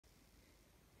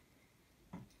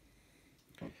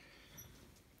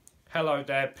Hello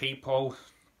there, people.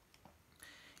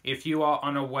 If you are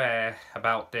unaware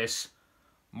about this,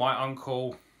 my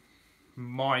uncle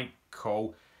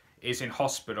Michael is in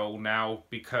hospital now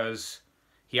because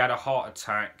he had a heart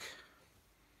attack.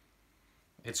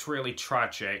 It's really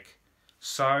tragic.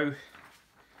 So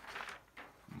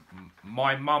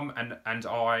my mum and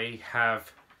I have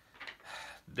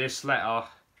this letter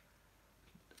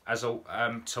as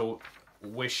a to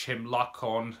wish him luck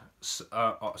on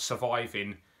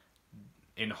surviving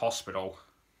in hospital.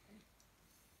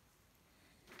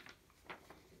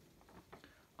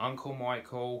 Uncle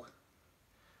Michael.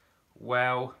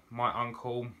 Well, my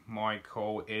Uncle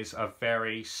Michael is a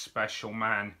very special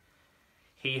man.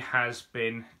 He has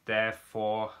been there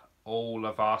for all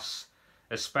of us,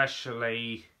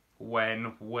 especially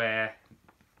when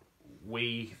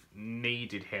we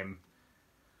needed him.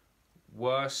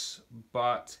 Worse,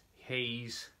 but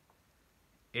he's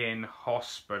in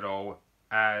hospital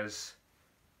as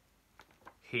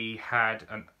he had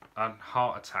a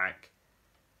heart attack.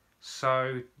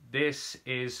 So this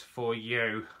is for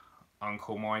you,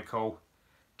 Uncle Michael.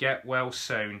 Get well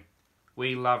soon.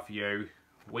 We love you.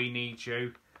 We need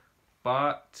you.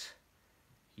 But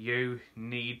you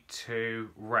need to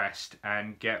rest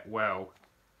and get well.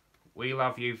 We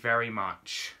love you very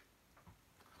much.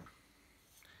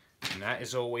 And that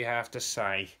is all we have to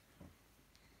say.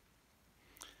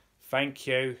 Thank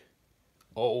you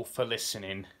all for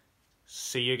listening.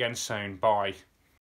 See you again soon. Bye.